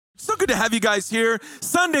So good to have you guys here.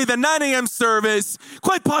 Sunday, the 9 a.m. service,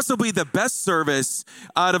 quite possibly the best service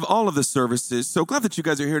out of all of the services. So glad that you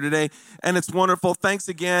guys are here today, and it's wonderful. Thanks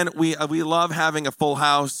again. We love having a full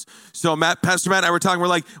house. So Pastor Matt and I were talking, we're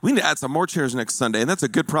like, we need to add some more chairs next Sunday, and that's a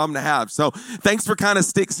good problem to have. So thanks for kind of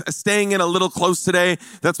staying in a little close today.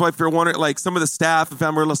 That's why if you're wondering, like some of the staff and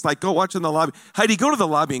family were just like, go watch in the lobby. Heidi, go to the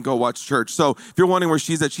lobby and go watch church. So if you're wondering where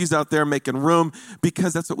she's at, she's out there making room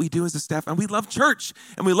because that's what we do as a staff, and we love church,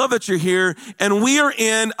 and we love that you're here. And we are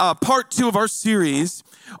in part 2 of our series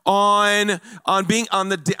on being on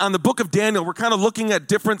the book of Daniel. We're kind of looking at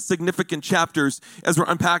different significant chapters as we're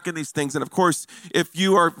unpacking these things. And of course, if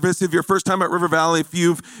this is your first time at River Valley, if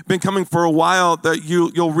you've been coming for a while, that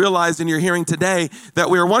you'll realize in your hearing today that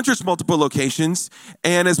we are One Church, multiple locations.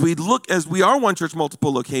 And as we are One Church,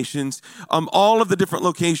 multiple locations, all of the different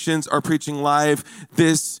locations are preaching live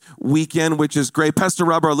this weekend, which is great. Pastor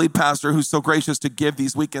Rob, our lead pastor, who's so gracious to give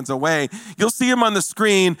these weekends away, you'll see him on the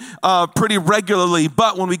screen pretty regularly.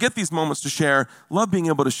 But when we get these moments to share, love being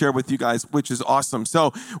able to share with you guys, which is awesome.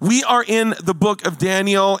 So we are in the book of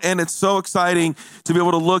Daniel, and it's so exciting to be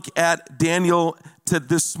able to look at Daniel to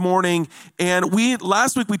this morning. And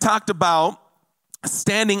last week we talked about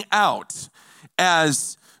standing out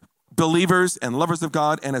as believers and lovers of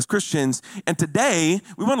God and as Christians. And today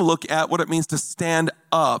we want to look at what it means to stand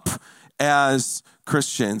up as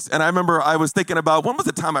Christians. And I remember I was thinking about when was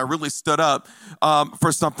the time I really stood up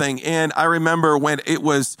for something. And I remember when it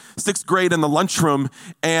was 6th grade in the lunchroom,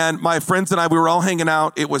 and my friends and I, we were all hanging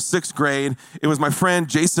out. It was 6th grade. It was my friend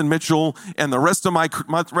Jason Mitchell and the rest of my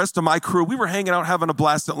crew. We were hanging out having a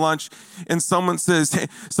blast at lunch, and someone says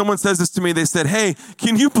this to me. They said, "Hey,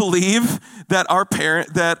 can you believe that our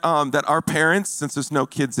parents, since there's no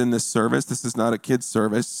kids in this service, this is not a kids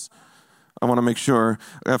service." I want to make sure,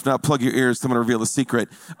 if not, plug your ears, I'm going to reveal a secret.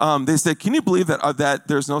 They said, "Can you believe that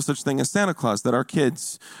there's no such thing as Santa Claus, that our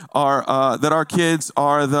kids are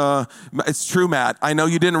it's true, Matt. I know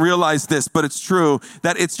you didn't realize this, but it's true,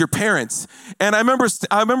 that it's your parents." And I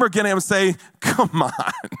remember getting him to say, "Come on,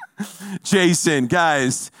 Jason,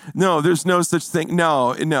 guys, no, there's no such thing.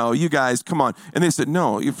 No, you guys, come on." And they said,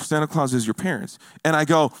 "No, Santa Claus is your parents." And I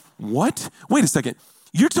go, "What? Wait a second.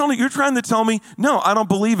 You're trying to tell me, no, I don't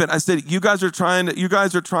believe it." I said, you're trying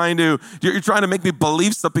to make me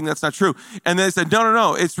believe something that's not true. And they said,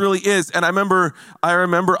 no, it really is. And I remember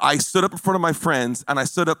I stood up in front of my friends, and I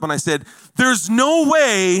stood up and I said, "There's no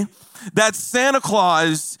way that Santa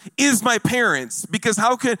Claus is my parents, because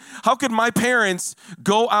how could my parents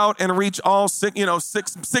go out and reach all 6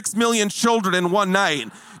 million children in one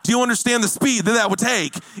night? Do you understand the speed that would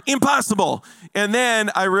take? Impossible." And then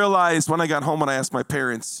I realized when I got home and I asked my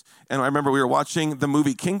parents, and I remember we were watching the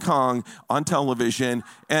movie King Kong on television,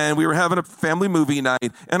 and we were having a family movie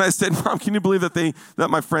night, and I said, "Mom, can you believe that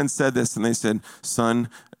my friend said this?" And they said, "Son,"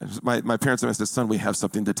 my parents and I said, "Son, we have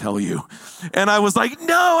something to tell you." And I was like,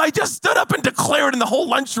 no, I just stood up and declared in the whole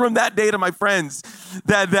lunchroom that day to my friends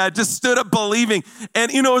that just stood up believing. And,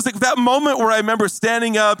 it was like that moment where I remember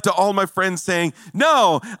standing up to all my friends saying,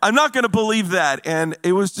 "No, I'm not going to believe that." And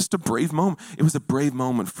it was just a brave moment. It was a brave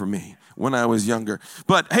moment for me when I was younger.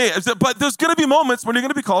 But hey, there's going to be moments when you're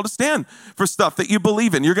going to be called to stand for stuff that you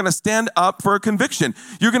believe in. You're going to stand up for a conviction.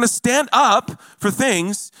 You're going to stand up for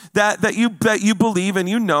things that you believe and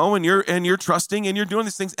and you're trusting and you're doing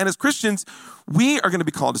these things. And as Christians, we are going to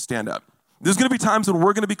be called to stand up. There's going to be times when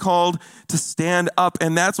we're going to be called to stand up,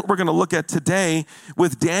 and that's what we're going to look at today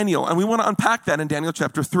with Daniel. And we want to unpack that in Daniel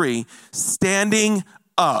chapter 3. Standing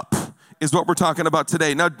up is what we're talking about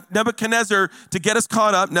today. Now, Nebuchadnezzar, to get us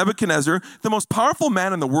caught up, Nebuchadnezzar, the most powerful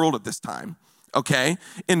man in the world at this time,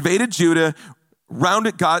 invaded Judah,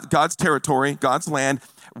 rounded God's territory, God's land,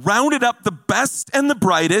 rounded up the best and the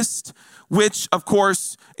brightest, which, of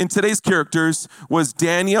course, in today's characters was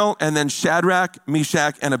Daniel and then Shadrach,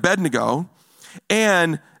 Meshach, and Abednego.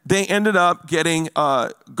 And they ended up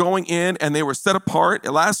going in, and they were set apart.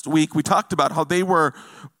 Last week, we talked about how they were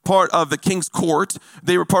part of the king's court.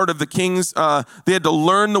 They were part of the king's, they had to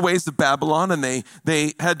learn the ways of Babylon, and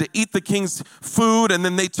they had to eat the king's food. And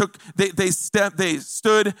then they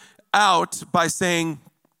stood out by saying,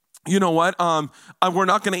 "You know what? We're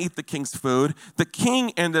not going to eat the king's food." The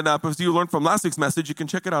king ended up, as you learned from last week's message, you can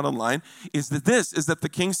check it out online, is that the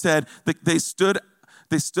king said that they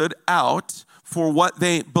stood out for what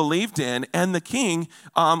they believed in, and the king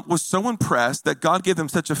was so impressed that God gave them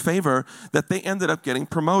such a favor that they ended up getting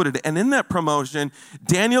promoted. And in that promotion,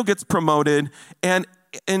 Daniel gets promoted, and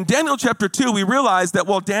in Daniel chapter 2, we realize that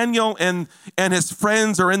while Daniel and his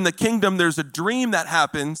friends are in the kingdom, there's a dream that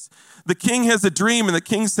happens. The king has a dream, and the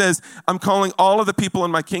king says, "I'm calling all of the people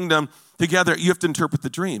in my kingdom together, you have to interpret the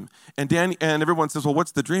dream. And everyone says, well,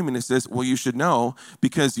 what's the dream? And he says, well, you should know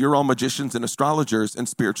because you're all magicians and astrologers and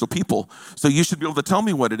spiritual people. So you should be able to tell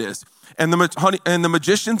me what it is. And the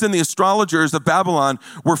magicians and the astrologers of Babylon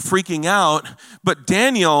were freaking out. But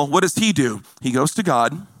Daniel, what does he do? He goes to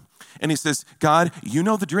God and he says, God, you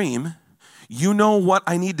know the dream. You know what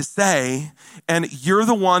I need to say. And you're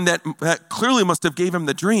the one that clearly must have gave him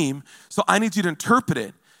the dream. So I need you to interpret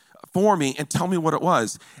it for me and tell me what it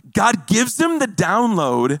was. God gives him the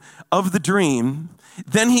download of the dream.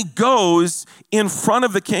 Then he goes in front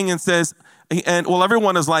of the king and says, and well,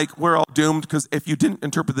 everyone is like, we're all doomed because if you didn't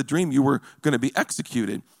interpret the dream, you were going to be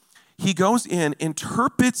executed. He goes in,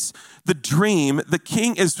 interprets the dream. The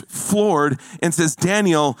king is floored and says,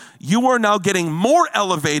 Daniel, you are now getting more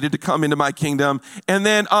elevated to come into my kingdom. And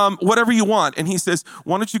then whatever you want. And he says,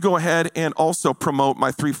 why don't you go ahead and also promote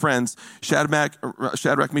my three friends,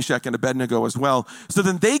 Shadrach, Meshach, and Abednego as well. So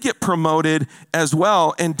then they get promoted as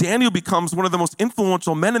well. And Daniel becomes one of the most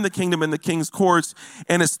influential men in the kingdom in the king's courts.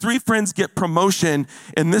 And his three friends get promotion.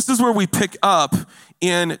 And this is where we pick up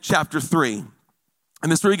in chapter 3.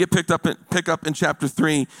 And this is where we get pick up in chapter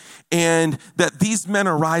 3, and that these men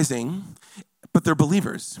are rising, but they're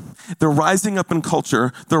believers. They're rising up in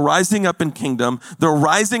culture. They're rising up in kingdom. They're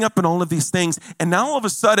rising up in all of these things. And now all of a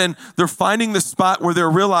sudden, they're finding the spot where they're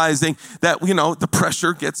realizing that, the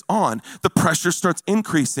pressure gets on. The pressure starts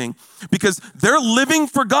increasing because they're living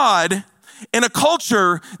for God in a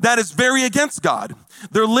culture that is very against God.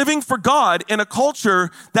 They're living for God in a culture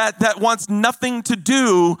that wants nothing to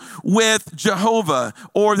do with Jehovah,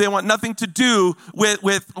 or they want nothing to do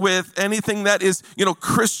with anything that is,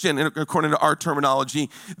 Christian, according to our terminology.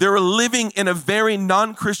 They're living in a very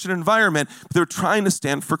non-Christian environment, but they're trying to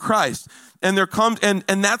stand for Christ. And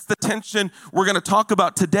and that's the tension we're going to talk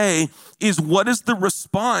about today, is what is the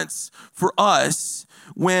response for us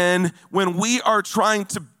when we are trying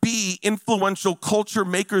to be influential culture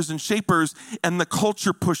makers and shapers and the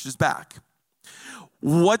culture pushes back?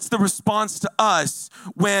 What's the response to us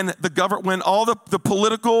when when all the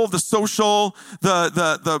political, the social,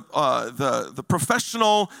 the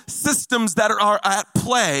professional systems that are at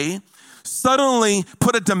play suddenly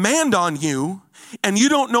put a demand on you, and you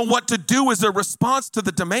don't know what to do as a response to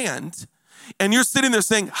the demand? And you're sitting there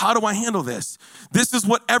saying, how do I handle this? This is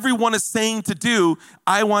what everyone is saying to do.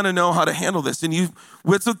 I want to know how to handle this. And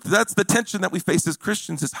that's the tension that we face as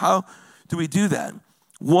Christians, is how do we do that?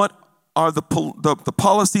 What are the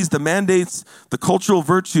policies, the mandates, the cultural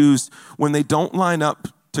virtues when they don't line up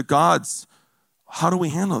to God's? How do we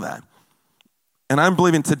handle that? And I'm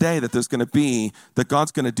believing today that that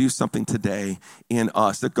God's going to do something today in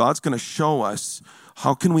us, that God's going to show us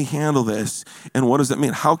how can we handle this, and what does it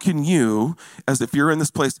mean? How can you, as if you're in this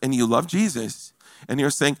place and you love Jesus, and you're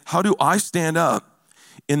saying, how do I stand up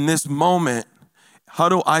in this moment? How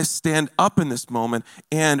do I stand up in this moment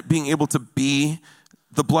and being able to be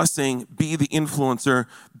the blessing, be the influencer,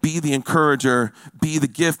 be the encourager, be the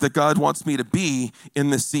gift that God wants me to be in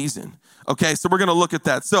this season? Okay, so we're going to look at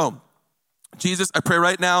that. So, Jesus, I pray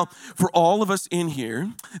right now for all of us in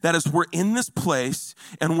here that as we're in this place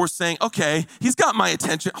and we're saying, okay, he's got my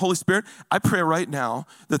attention, Holy Spirit, I pray right now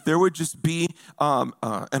that there would just be an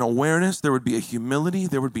awareness, there would be a humility,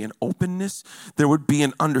 there would be an openness, there would be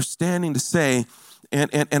an understanding to say, and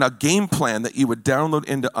a game plan that you would download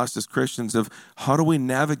into us as Christians of how do we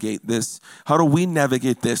navigate this? How do we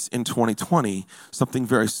navigate this in 2020? Something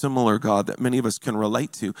very similar, God, that many of us can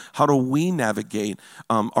relate to. How do we navigate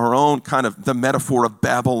our own kind of the metaphor of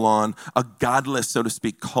Babylon, a godless, so to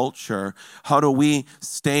speak, culture? How do we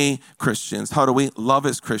stay Christians? How do we love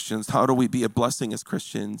as Christians? How do we be a blessing as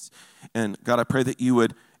Christians? And God, I pray that you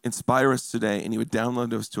would inspire us today and you would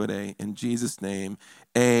download us today. In Jesus' name,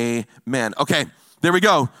 amen. Okay. There we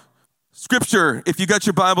go. Scripture, if you got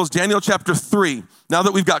your Bibles, Daniel chapter 3. Now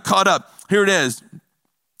that we've got caught up, here it is.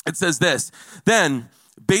 It says this. Then,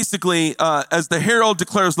 basically, as the herald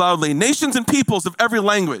declares loudly, nations and peoples of every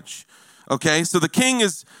language. Okay, so the king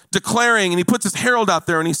is declaring, and he puts his herald out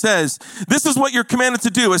there, and he says, this is what you're commanded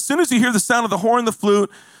to do. As soon as you hear the sound of the horn, the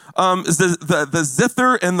flute, the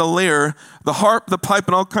zither and the lyre, the harp, the pipe,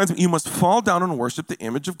 and all kinds of, you must fall down and worship the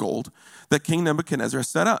image of gold that King Nebuchadnezzar has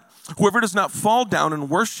set up. Whoever does not fall down and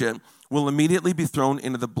worship will immediately be thrown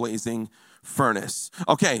into the blazing furnace.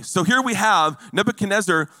 Okay, so here we have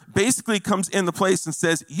Nebuchadnezzar basically comes in the place and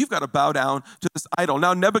says, you've got to bow down to this idol.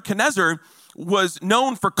 Now, Nebuchadnezzar was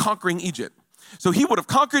known for conquering Egypt. So he would have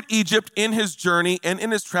conquered Egypt in his journey and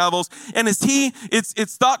in his travels. And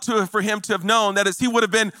it's thought for him to have known that as he would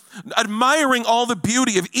have been admiring all the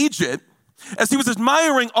beauty of Egypt, As he was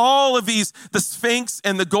admiring all of the Sphinx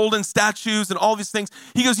and the golden statues and all these things,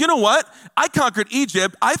 he goes, you know what? I conquered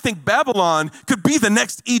Egypt. I think Babylon could be the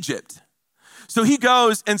next Egypt. So he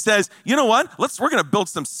goes and says, you know what? We're going to build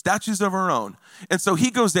some statues of our own. And so he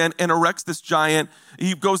goes in and erects this giant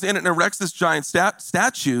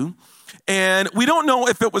statue. And we don't know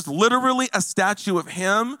if it was literally a statue of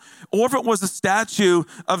him or if it was a statue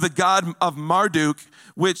of the god of Marduk,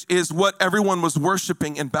 which is what everyone was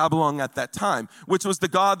worshiping in Babylon at that time, which was the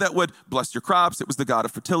god that would bless your crops. It was the god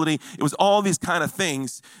of fertility. It was all these kind of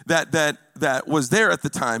things that was there at the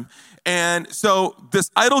time. And so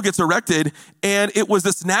this idol gets erected, and it was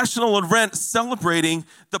this national event celebrating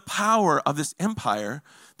the power of this empire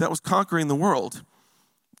that was conquering the world.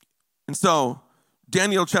 And so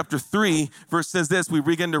Daniel chapter 3 verse says this, we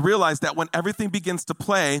begin to realize that when everything begins to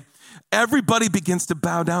play, everybody begins to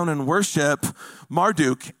bow down and worship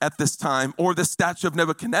Marduk at this time, or the statue of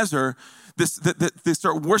Nebuchadnezzar. They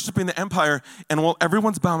start worshiping the empire, and while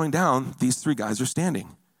everyone's bowing down, these three guys are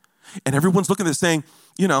standing. And everyone's looking at this saying,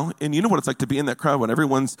 and you know what it's like to be in that crowd when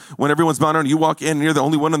everyone's bowing down and you walk in and you're the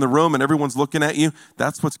only one in the room and everyone's looking at you.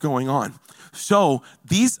 That's what's going on. So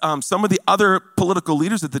these, some of the other political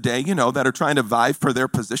leaders of the day, that are trying to vie for their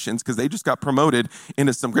positions because they just got promoted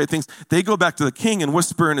into some great things, they go back to the king and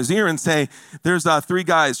whisper in his ear and say, there's three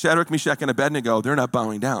guys, Shadrach, Meshach, and Abednego. They're not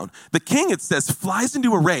bowing down. The king, it says, flies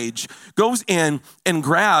into a rage, goes in and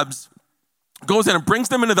brings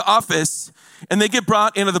them into the office, and they get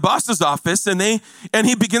brought into the boss's office, and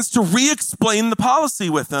he begins to re-explain the policy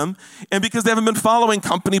with them, and because they haven't been following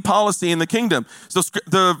company policy in the kingdom. So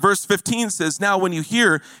the verse 15 says, now when you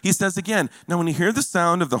hear, he says again, now when you hear the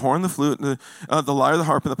sound of the horn, the flute, the lyre, the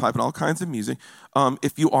harp, and the pipe, and all kinds of music,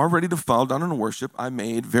 if you are ready to fall down and worship, I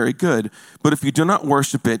made very good. But if you do not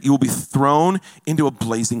worship it, you will be thrown into a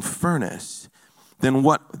blazing furnace. Then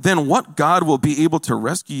what God will be able to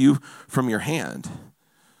rescue you from your hand?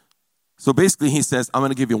 So basically he says, I'm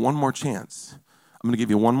going to give you one more chance. I'm going to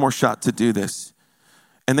give you one more shot to do this.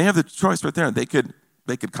 And they have the choice right there. They could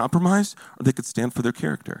compromise, or they could stand for their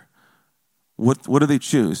character. What do they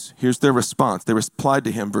choose? Here's their response. They replied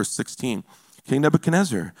to him, verse 16. King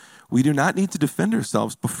Nebuchadnezzar, we do not need to defend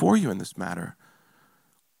ourselves before you in this matter.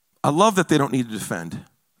 I love that they don't need to defend.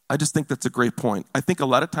 I just think that's a great point. I think a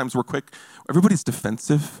lot of times we're quick. Everybody's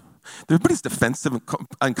defensive. Everybody's defensive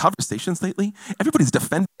in conversations lately. Everybody's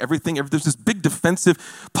defending everything. There's this big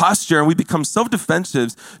defensive posture, and we become so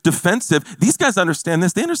defensive. These guys understand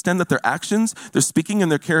this. They understand that their actions, their speaking,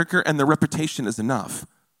 and their character, and their reputation is enough.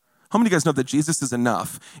 How many of you guys know that Jesus is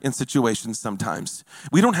enough in situations sometimes?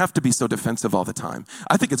 We don't have to be so defensive all the time.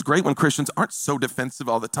 I think it's great when Christians aren't so defensive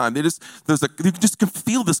all the time. You just can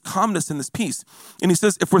feel this calmness and this peace. And he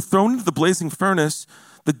says, if we're thrown into the blazing furnace,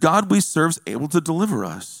 the God we serve is able to deliver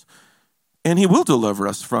us. And he will deliver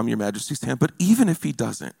us from your majesty's hand. But even if he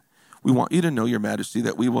doesn't, we want you to know, your majesty,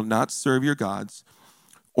 that we will not serve your gods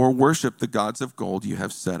or worship the gods of gold you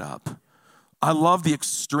have set up. I love the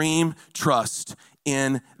extreme trust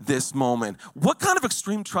in this moment. What kind of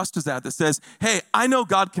extreme trust is that says, hey, I know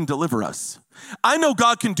God can deliver us. I know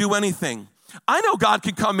God can do anything. I know God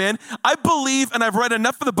can come in. I believe, and I've read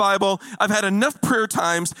enough of the Bible. I've had enough prayer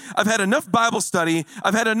times. I've had enough Bible study.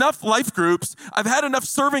 I've had enough life groups. I've had enough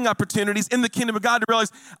serving opportunities in the kingdom of God to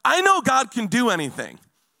realize I know God can do anything.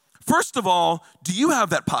 First of all, do you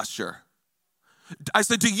have that posture? I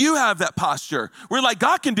said, do you have that posture? We're like,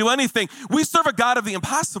 God can do anything. We serve a God of the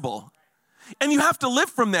impossible. And you have to live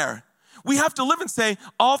from there. We have to live and say,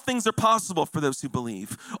 all things are possible for those who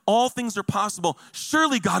believe. All things are possible.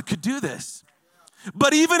 Surely God could do this.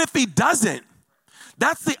 But even if he doesn't,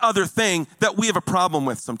 that's the other thing that we have a problem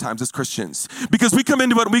with sometimes as Christians. Because we come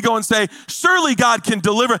into it and we go and say, surely God can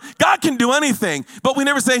deliver. God can do anything. But we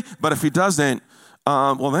never say, but if he doesn't,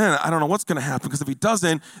 well then I don't know what's going to happen. Because if he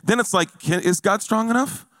doesn't, then it's like, is God strong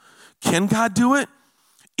enough? Can God do it?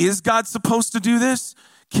 Is God supposed to do this?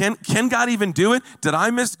 Can God even do it? Did I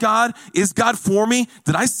miss God? Is God for me?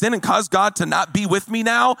 Did I sin and cause God to not be with me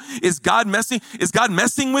now? Is God messing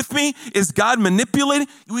with me? Is God manipulating?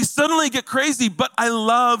 We suddenly get crazy, but I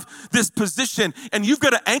love this position. And you've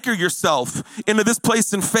got to anchor yourself into this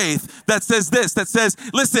place in faith that says this, that says,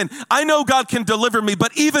 listen, I know God can deliver me,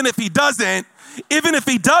 but even if he doesn't,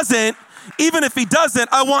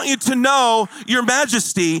 I want you to know, your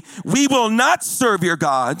majesty, we will not serve your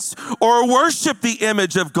gods or worship the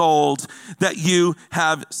image of gold that you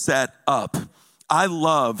have set up. I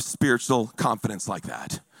love spiritual confidence like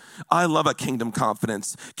that. I love a kingdom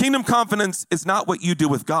confidence. Kingdom confidence is not what you do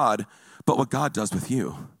with God, but what God does with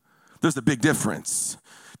you. There's a big difference.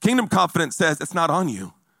 Kingdom confidence says it's not on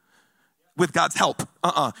you. with God's help.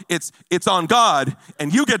 It's on God,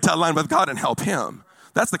 and you get to align with God and help him.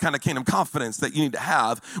 That's the kind of kingdom confidence that you need to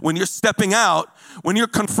have when you're stepping out, when you're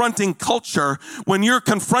confronting culture, when you're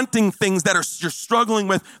confronting things that you're struggling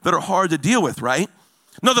with that are hard to deal with, right?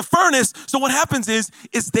 No, the furnace, so what happens is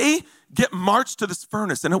they get marched to this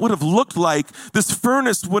furnace, and it would have looked like, this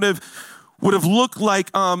furnace would have looked like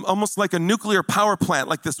almost like a nuclear power plant,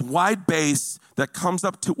 like this wide base that comes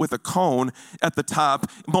up to with a cone at the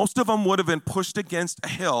top. Most of them would have been pushed against a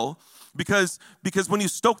hill because when you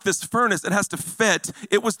stoke this furnace, it has to fit.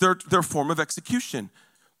 It was their form of execution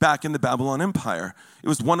back in the Babylon Empire. It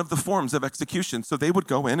was one of the forms of execution. So they would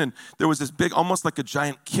go in, and there was this big, almost like a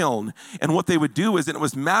giant kiln. And what they would do is, and it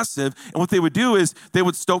was massive, and what they would do is they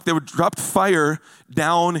would drop fire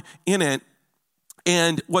down in it.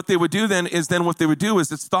 And what they would do then is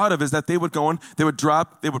it's thought of is that they would go in, they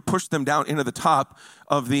would push them down into the top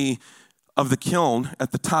of the kiln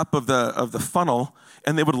at the top of the funnel,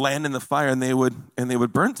 and they would land in the fire, and they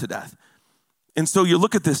would burn to death. And so you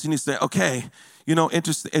look at this and you say, okay,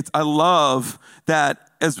 interesting. I love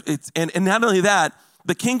that and not only that,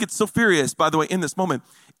 the king gets so furious, by the way, in this moment,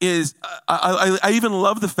 I even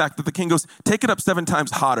love the fact that the king goes, take it up 7 times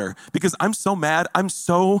hotter, because I'm so mad.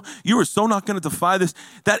 You are so not going to defy this,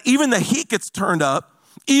 that even the heat gets turned up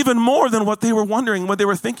even more than what they were wondering, what they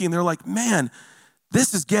were thinking. They're like, man,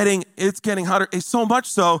 it's getting hotter. It's so much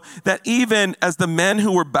so that even as the men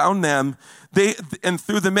who were bound them, if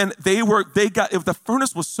the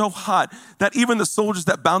furnace was so hot that even the soldiers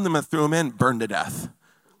that bound them and threw them in burned to death.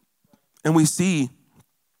 And we see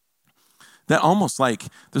that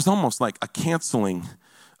there's almost like a canceling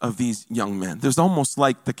of these young men. There's almost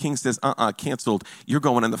like the king says, canceled. You're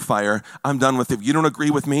going in the fire. I'm done with it. You don't agree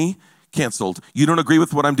with me? Canceled. You don't agree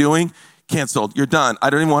with what I'm doing? Canceled. You're done. I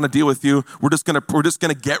don't even want to deal with you. We're just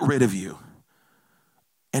gonna get rid of you.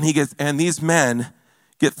 And these men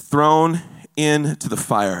get thrown into the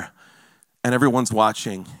fire, and everyone's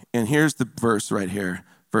watching. And here's the verse right here,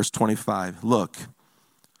 verse 25. Look.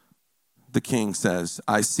 The king says,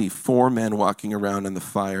 I see 4 men walking around in the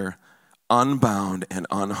fire, unbound and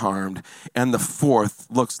unharmed, and the 4th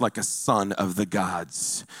looks like a son of the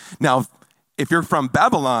gods. Now, if you're from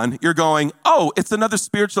Babylon, you're going, oh, it's another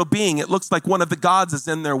spiritual being. It looks like one of the gods is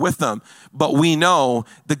in there with them. But we know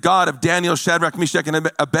the God of Daniel, Shadrach, Meshach,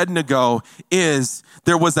 and Abednego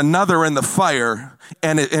there was another in the fire,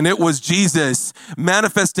 and it was Jesus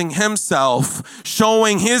manifesting himself,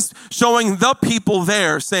 showing the people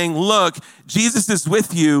there, saying, look, Jesus is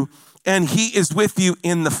with you, and he is with you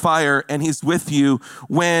in the fire, and he's with you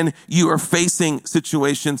when you are facing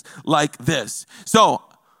situations like this. So,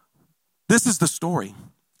 this is the story.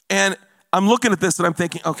 And I'm looking at this and I'm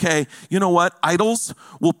thinking, okay, you know what? Idols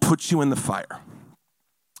will put you in the fire.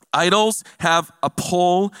 Idols have a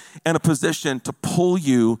pull and a position to pull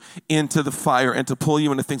you into the fire and to pull you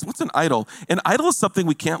into things. What's an idol? An idol is something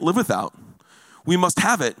we can't live without. We must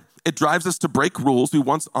have it. It drives us to break rules we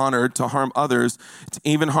once honored, to harm others, to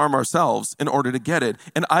even harm ourselves in order to get it.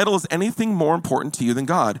 An idol is anything more important to you than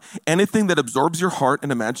God. Anything that absorbs your heart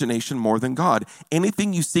and imagination more than God.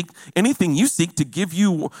 Anything you seek to give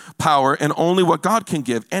you power and only what God can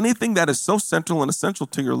give. Anything that is so central and essential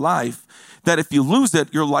to your life that if you lose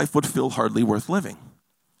it, your life would feel hardly worth living.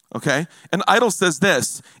 Okay? An idol says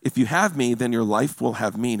this: if you have me, then your life will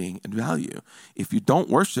have meaning and value. If you don't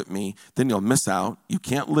worship me, then you'll miss out. You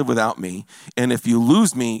can't live without me. And if you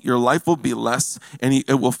lose me, your life will be less and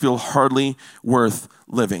it will feel hardly worth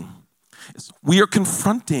living. We are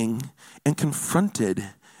confronted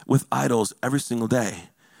with idols every single day.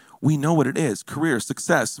 We know what it is: career,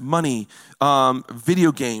 success, money,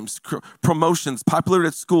 video games, promotions, popularity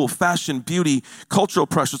at school, fashion, beauty, cultural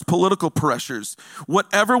pressures, political pressures.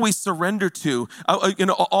 Whatever we surrender to,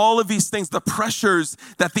 all of these things, the pressures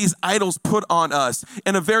that these idols put on us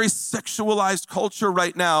in a very sexualized culture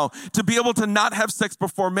right now. To be able to not have sex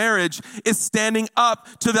before marriage is standing up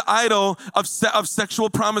to the idol of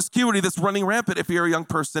sexual promiscuity that's running rampant if you're a young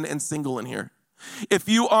person and single in here. If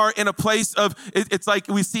you are in a place of, it's like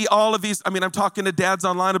we see all of these, I'm talking to dads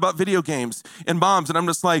online about video games and moms, and I'm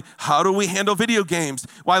just like, how do we handle video games?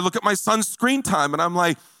 Well, I look at my son's screen time, and I'm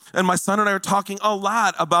like, and my son and I are talking a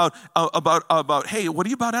lot about hey, what are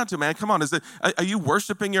you about to, man? Come on, are you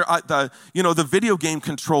worshiping the video game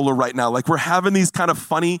controller right now? Like, we're having these kind of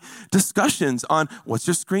funny discussions on what's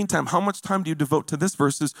your screen time? How much time do you devote to this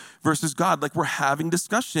versus God? Like, we're having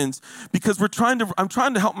discussions because I'm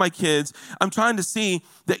trying to help my kids. I'm trying to see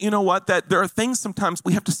that, that there are things sometimes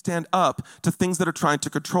we have to stand up to things that are trying to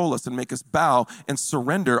control us and make us bow and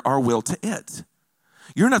surrender our will to it.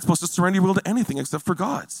 You're not supposed to surrender your will to anything except for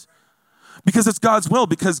God's. Because it's God's will,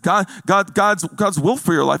 because God's will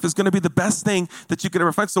for your life is going to be the best thing that you could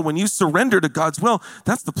ever find. So when you surrender to God's will,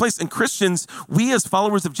 that's the place. And Christians, we as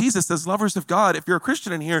followers of Jesus, as lovers of God, if you're a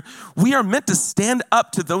Christian in here, we are meant to stand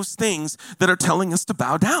up to those things that are telling us to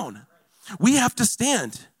bow down. We have to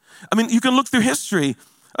stand. I mean, you can look through history.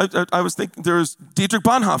 I was thinking, there's Dietrich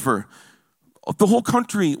Bonhoeffer. The whole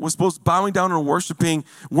country was supposed bowing down and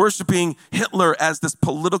worshiping Hitler as this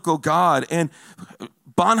political god. And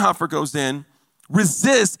Bonhoeffer goes in,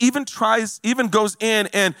 resists, even goes in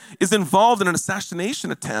and is involved in an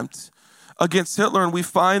assassination attempt against Hitler. And we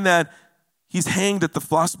find that he's hanged at the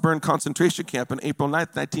Flossburn concentration camp on April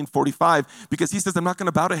 9th, 1945, because he says, I'm not going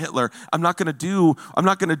to bow to Hitler. I'm not going to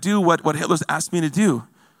do what Hitler's asked me to do.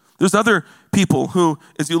 There's other people who,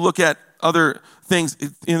 as you look at other things,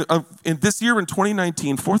 in this year in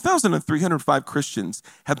 2019, 4,305 Christians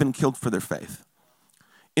have been killed for their faith.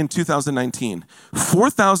 In 2019,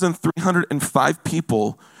 4,305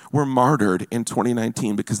 people were martyred in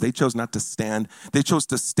 2019 because they chose not to stand. They chose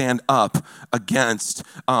to stand up against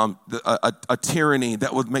a tyranny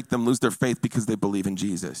that would make them lose their faith because they believe in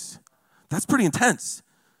Jesus. That's pretty intense.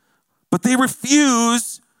 But they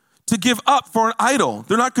refuse to give up for an idol.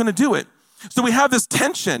 They're not going to do it. So we have this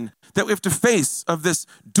tension that we have to face of this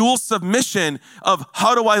dual submission of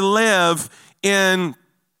how do I live in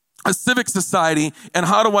a civic society, and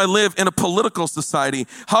how do I live in a political society?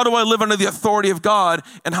 How do I live under the authority of God,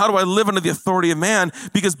 and how do I live under the authority of man?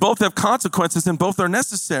 Because both have consequences and both are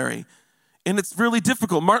necessary. And it's really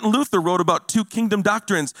difficult. Martin Luther wrote about two kingdom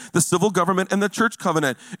doctrines, the civil government and the church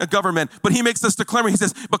government. But he makes this declaration. He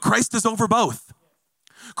says, but Christ is over both.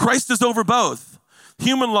 Christ is over both.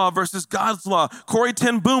 Human law versus God's law. Corrie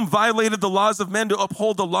ten Boom violated the laws of men to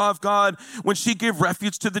uphold the law of God when she gave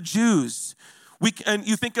refuge to the Jews. And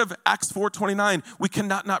you think of Acts 4:29, we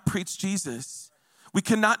cannot not preach Jesus. We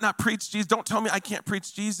cannot not preach Jesus. Don't tell me I can't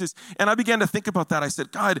preach Jesus. And I began to think about that. I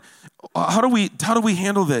said, God, how do we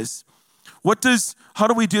handle this? How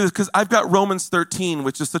do we do this? Because I've got Romans 13,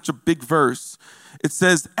 which is such a big verse. It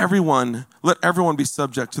says, let everyone be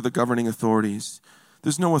subject to the governing authorities.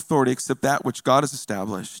 There's no authority except that which God has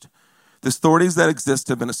established. The authorities that exist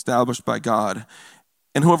have been established by God.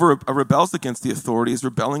 And whoever rebels against the authority is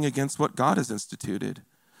rebelling against what God has instituted.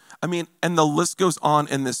 I mean, and the list goes on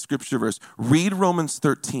in this scripture verse. Read Romans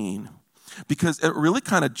 13, because it really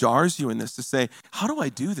kind of jars you in this to say, how do I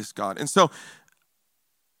do this, God? And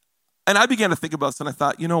I began to think about this, and I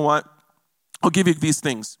thought, you know what? I'll give you these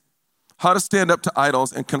things. How to stand up to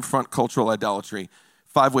idols and confront cultural idolatry.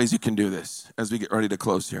 5 ways you can do this as we get ready to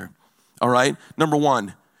close here. All right? Number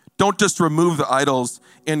 1. Don't just remove the idols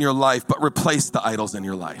in your life, but replace the idols in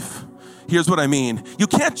your life. Here's what I mean. You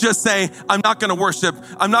can't just say, I'm not going to worship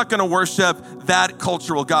that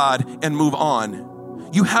cultural God and move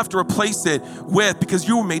on. You have to replace it because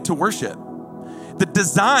you were made to worship. The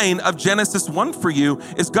design of Genesis 1 for you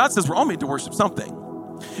is God says we're all made to worship something.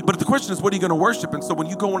 But the question is, what are you going to worship? And so when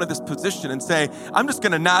you go into this position and say, I'm just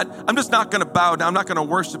not going to bow down, I'm not going to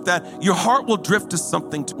worship that, your heart will drift to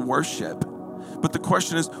something to worship. But the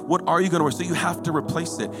question is, what are you going to worship? So you have to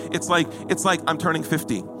replace it. It's like I'm turning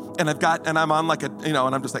 50 and I'm on and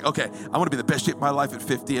I'm just like, okay, I want to be the best shape of my life at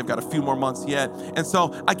 50. I've got a few more months yet. And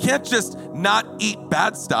so I can't just not eat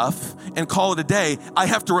bad stuff and call it a day. I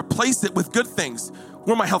have to replace it with good things.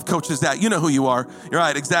 Where my health coach is at, you know who you are. You're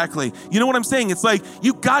right, exactly. You know what I'm saying? It's like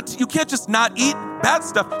you can't just not eat bad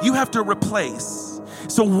stuff. You have to replace.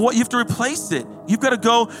 So what you have to replace it. You've got to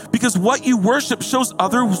go, because what you worship shows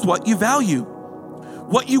others what you value.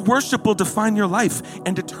 What you worship will define your life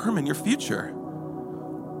and determine your future.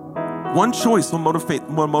 One choice will motivate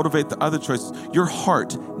the other choices. Your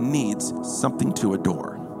heart needs something to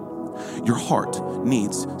adore. Your heart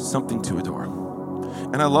needs something to adore.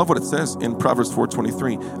 And I love what it says in Proverbs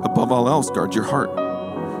 4:23. Above all else, guard your heart,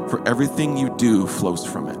 for everything you do flows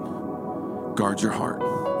from it. Guard your heart.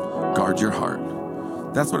 Guard your heart.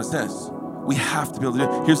 That's what it says. We have to be able to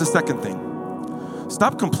do it. Here's the second thing.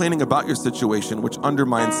 Stop complaining about your situation, which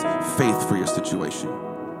undermines faith for your situation.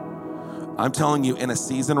 I'm telling you, in a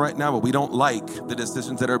season right now where we don't like the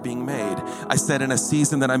decisions that are being made. I said in a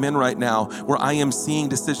season that I'm in right now where I am seeing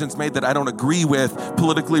decisions made that I don't agree with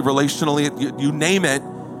politically, relationally, you name it.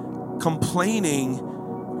 Complaining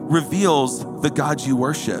reveals the God you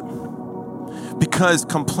worship. Because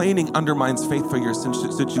complaining undermines faith for your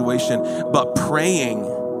situation, but praying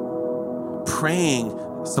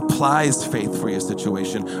supplies faith for your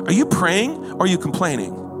situation. Are you praying or are you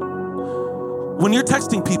complaining? When you're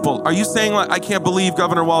texting people, are you saying like, I can't believe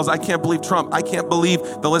Governor Walz, I can't believe Trump, I can't believe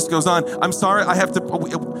the list goes on. I'm sorry,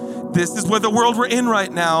 this is where the world we're in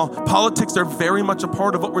right now. Politics are very much a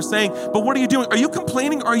part of what we're saying. But what are you doing? Are you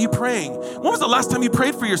complaining or are you praying? When was the last time you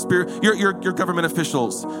prayed for your government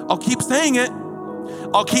officials? I'll keep saying it.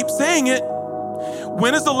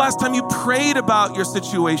 When is the last time you prayed about your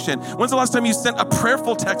situation? When's the last time you sent a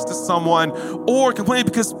prayerful text to someone or complaining?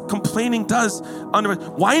 Because complaining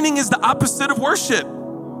whining is the opposite of worship,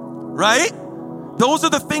 right? Those are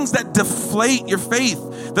the things that deflate your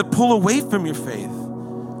faith, that pull away from your faith.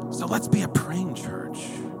 So let's be a praying church.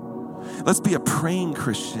 Let's be a praying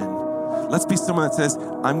Christian. Let's be someone that says,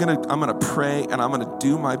 I'm gonna pray and I'm gonna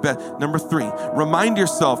do my best. Number 3, remind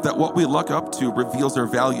yourself that what we look up to reveals our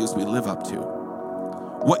values we live up to.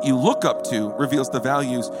 What you look up to reveals the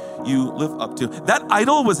values you live up to. That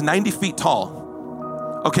idol was 90 feet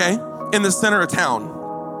tall, okay, in the center of town.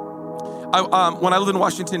 When I lived in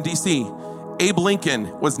Washington, D.C., Abe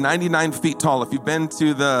Lincoln was 99 feet tall. If you've been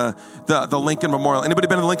to the Lincoln Memorial, anybody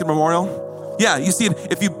been to the Lincoln Memorial? Yeah, you see it.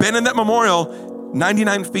 If you've been in that memorial,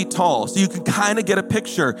 99 feet tall. So you can kind of get a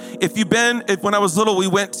picture. When I was little, we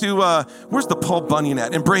went to, where's the Paul Bunyan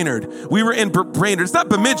at? In Brainerd. We were in Brainerd. It's not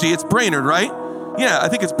Bemidji, it's Brainerd, right? Yeah, I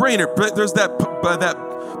think it's Brainerd. But there's that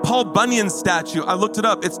Paul Bunyan statue. I looked it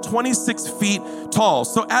up. It's 26 feet tall.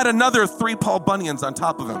 So add another 3 Paul Bunyans on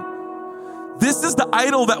top of him. This is the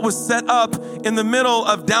idol that was set up in the middle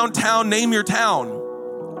of downtown, name your town.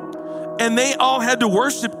 And they all had to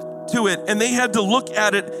worship to it, and they had to look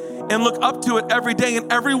at it and look up to it every day,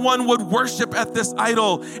 and everyone would worship at this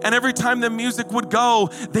idol. And every time the music would go,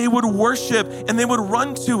 they would worship and they would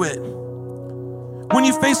run to it. When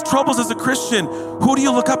you face troubles as a Christian, who do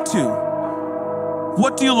you look up to?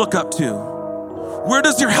 What do you look up to? Where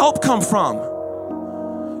does your help come from?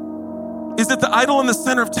 Is it the idol in the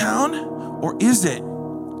center of town? Or is it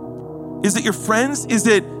your friends? Is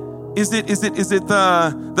it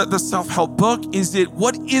the self-help book?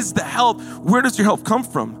 What is the help? Where does your help come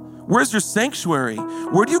from? Where's your sanctuary?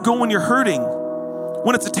 Where do you go when you're hurting?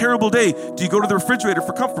 When it's a terrible day, do you go to the refrigerator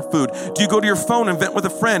for comfort food? Do you go to your phone and vent with a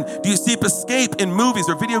friend? Do you seek escape in movies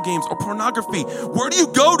or video games or pornography? Where do you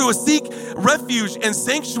go to seek refuge and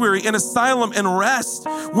sanctuary and asylum and rest?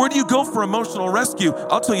 Where do you go for emotional rescue?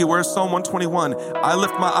 I'll tell you where. Psalm 121. I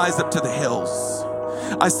lift my eyes up to the hills.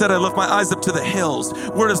 I said I lift my eyes up to the hills.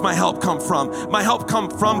 Where does my help come from? My help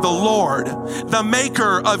comes from the Lord, the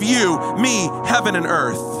maker of you, me, heaven and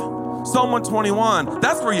earth. Psalm 121.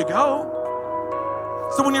 That's where you go.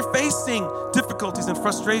 So when you're facing difficulties and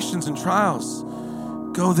frustrations and trials,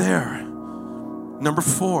 go there. Number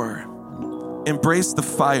 4, embrace the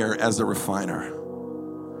fire as a refiner.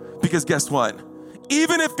 Because guess what?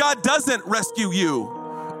 Even if God doesn't rescue you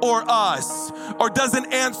or us, or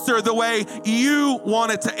doesn't answer the way you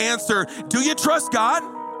want it to answer, do you trust God?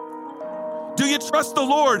 Do you trust the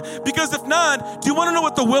Lord? Because if not, do you want to know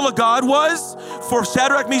what the will of God was for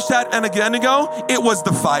Shadrach, Meshach, and Abednego? It was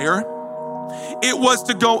the fire. It was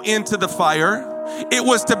to go into the fire. It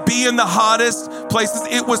was to be in the hottest places.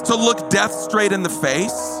 It was to look death straight in the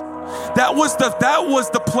face. That was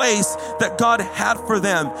the place that God had for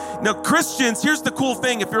them. Now, Christians, here's the cool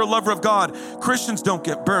thing. If you're a lover of God, Christians don't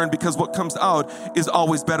get burned because what comes out is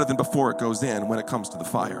always better than before it goes in when it comes to the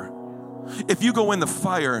fire. If you go in the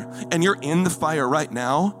fire and you're in the fire right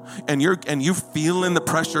now and you feeling the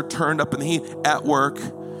pressure turned up in the heat at work,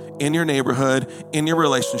 in your neighborhood, in your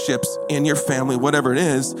relationships, in your family, whatever it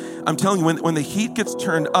is, I'm telling you, when the heat gets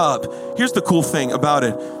turned up, here's the cool thing about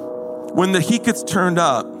it. When the heat gets turned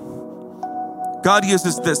up, God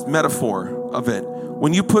uses this metaphor of it.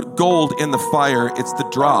 When you put gold in the fire, it's the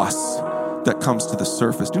dross that comes to the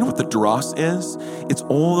surface. Do you know what the dross is? It's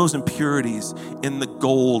all those impurities in the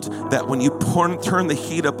gold that when you turn the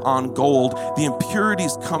heat up on gold, the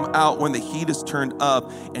impurities come out when the heat is turned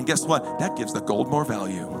up. And guess what? That gives the gold more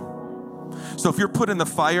value. So if you're put in the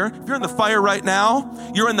fire, if you're in the fire right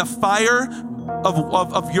now, you're in the fire of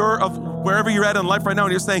wherever you're at in life right now,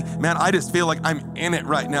 and you're saying, man, I just feel like I'm in it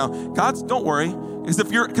right now. Don't worry.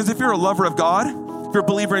 Because if you're a lover of God, if you're a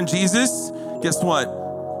believer in Jesus, guess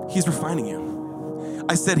what? He's refining you.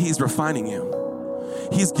 I said he's refining you.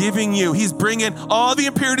 He's bringing all the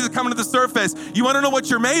impurities that come to the surface. You want to know what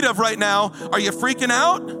you're made of right now? Are you freaking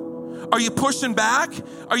out? Are you pushing back?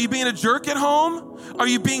 Are you being a jerk at home? Are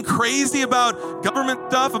you being crazy about government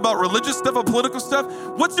stuff, about religious stuff, about political stuff?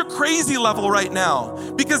 What's your crazy level right now?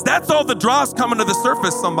 Because that's all the dross coming to the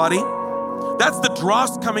surface, somebody. That's the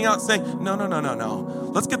dross coming out saying, no.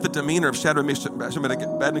 Let's get the demeanor of Shadrach, Meshach, and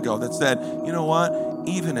Abednego that said, you know what?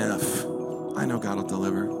 Even if I know God will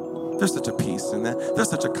deliver. There's such a peace in that. There's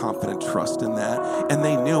such a confident trust in that. And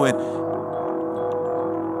they knew it.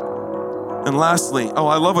 And lastly,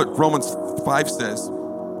 I love what Romans 5 says.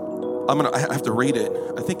 I have to read it.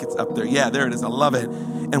 I think it's up there. Yeah, there it is. I love it.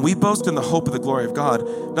 And we boast in the hope of the glory of God.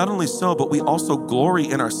 Not only so, but we also glory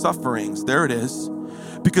in our sufferings. There it is.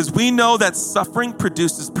 Because we know that suffering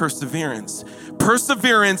produces perseverance.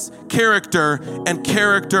 Perseverance, character, and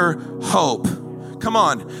character, hope. Come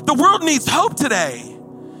on. The world needs hope today.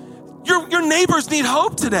 Your neighbors need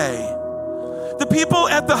hope today. The people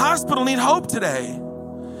at the hospital need hope today.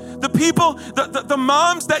 The people, the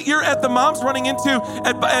moms that you're at, the moms running into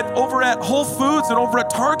over at Whole Foods and over at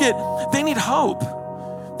Target, they need hope.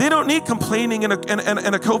 They don't need complaining and a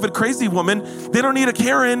COVID crazy woman. They don't need a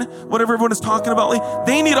Karen, whatever everyone is talking about.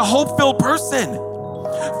 They need a hope-filled person,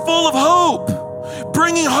 full of hope,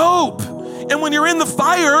 bringing hope. And when you're in the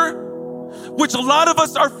fire, which a lot of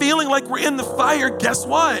us are feeling like we're in the fire, guess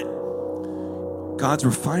what? God's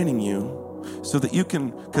refining you so that you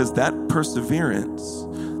can, because that perseverance,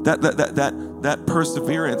 that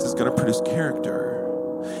perseverance is going to produce character,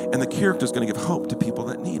 and the character is going to give hope to people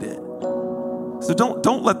that need it. So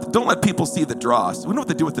don't let people see the dross. We know what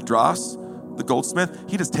they do with the dross. The goldsmith,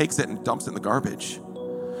 he just takes it and dumps it in the garbage,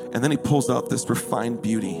 and then he pulls out this refined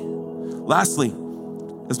beauty. Lastly,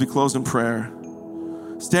 as we close in prayer,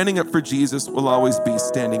 standing up for Jesus will always be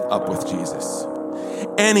standing up with Jesus.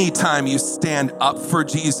 Anytime you stand up for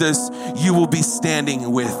Jesus, you will be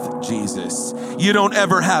standing with Jesus. You don't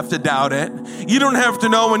ever have to doubt it. You don't have to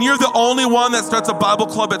know when you're the only one that starts a Bible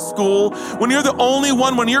club at school, when you're the only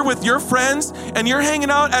one, when you're with your friends and you're hanging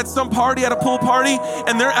out at some party, at a pool party,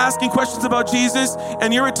 and they're asking questions about Jesus,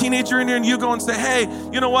 and you're a teenager in here and you go and say, hey,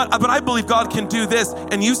 you know what? But I believe God can do this.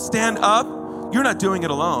 And you stand up. You're not doing it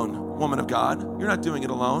alone, woman of God. You're not doing it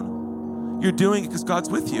alone. You're doing it because God's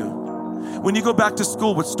with you. When you go back to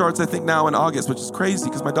school, which starts, I think, now in August, which is crazy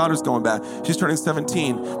because my daughter's going back. She's turning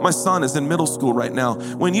 17. My son is in middle school right now.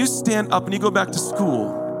 When you stand up and you go back to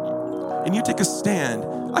school and you take a stand,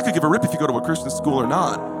 I could give a rip if you go to a Christian school or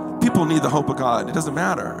not. People need the hope of God. It doesn't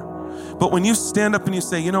matter. But when you stand up and you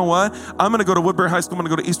say, you know what? I'm going to go to Woodbury High School. I'm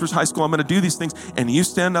going to go to Eastridge High School. I'm going to do these things. And you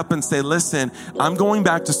stand up and say, listen, I'm going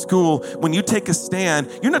back to school. When you take a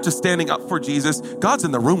stand, you're not just standing up for Jesus. God's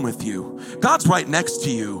in the room with you. God's right next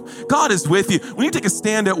to you. God is with you. When you take a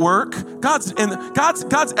stand at work, God's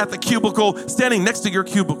at the cubicle, standing next to your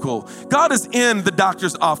cubicle. God is in the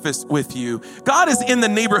doctor's office with you. God is in the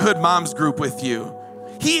neighborhood moms group with you.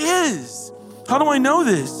 He is. How do I know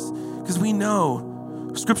this? Because we know.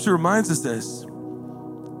 Scripture reminds us this.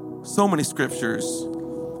 So many scriptures.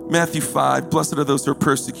 Matthew 5, blessed are those who are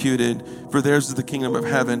persecuted, for theirs is the kingdom of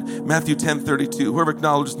heaven. Matthew 10:32, whoever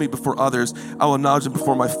acknowledges me before others, I will acknowledge him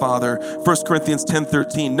before my Father. 1 Corinthians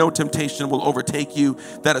 10:13, no temptation will overtake you.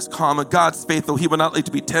 That is common. God's faithful. He will not let you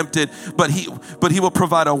to be tempted, but he will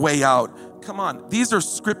provide a way out. Come on. These are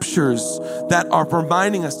scriptures that are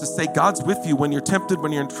reminding us to say God's with you when you're tempted,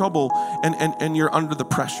 when you're in trouble, and you're under the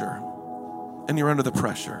pressure. And you're under the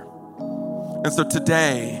pressure. And so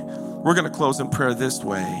today, we're going to close in prayer this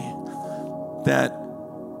way. That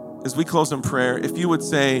as we close in prayer, if you would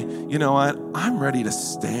say, you know what, I'm ready to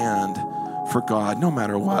stand for God no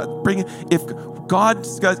matter what. If God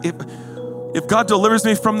delivers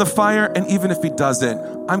me from the fire, and even if he doesn't,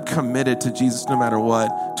 I'm committed to Jesus no matter what.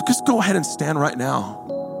 Just go ahead and stand right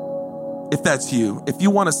now. If that's you, if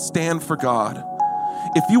you want to stand for God,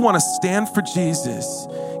 if you want to stand for Jesus,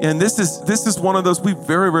 and this is one of those, we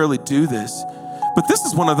very rarely do this, but this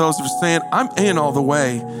is one of those of saying, I'm in all the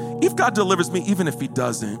way. If God delivers me, even if he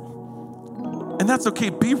doesn't, and that's okay,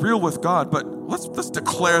 be real with God, but let's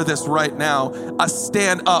declare this right now, a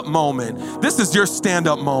stand-up moment. This is your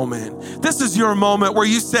stand-up moment. This is your moment where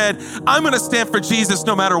you said, I'm going to stand for Jesus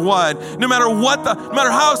no matter what. No matter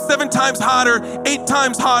how 7 times hotter, 8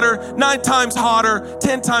 times hotter, 9 times hotter,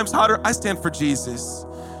 10 times hotter, I stand for Jesus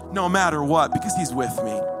no matter what, because he's with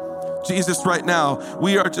me. Jesus, right now,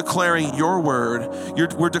 we are declaring your word.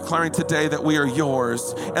 We're declaring today that we are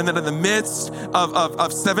yours. And that in the midst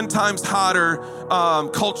of 7 times hotter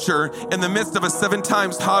culture, in the midst of a 7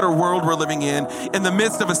 times hotter world we're living in the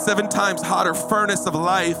midst of a 7 times hotter furnace of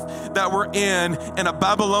life that we're in a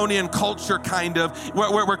Babylonian culture kind of,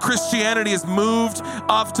 where Christianity is moved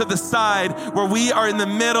off to the side, where we are in the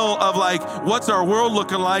middle of like, what's our world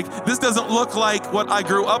looking like? This doesn't look like what I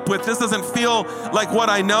grew up with. This doesn't feel like what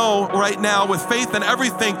I know right now with faith and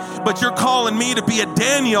everything, but you're calling me to be a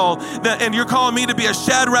Daniel, and you're calling me to be a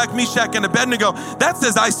Shadrach, Meshach, and Abednego. That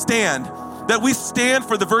says I stand, that we stand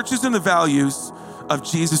for the virtues and the values of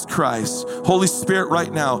Jesus Christ. Holy Spirit,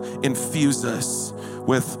 right now, infuse us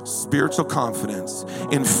with spiritual confidence.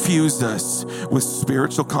 Infuse us with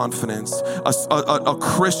spiritual confidence, a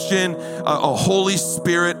Christian, a Holy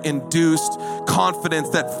Spirit-induced confidence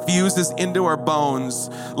that fuses into our bones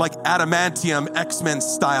like adamantium, X-Men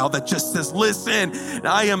style, that just says, listen,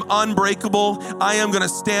 I am unbreakable. I am going to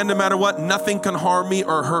stand no matter what. Nothing can harm me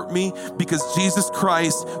or hurt me, because Jesus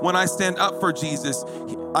Christ, when I stand up for Jesus,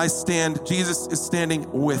 Jesus is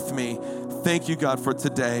standing with me. Thank you, God, for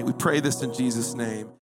today. We pray this in Jesus' name.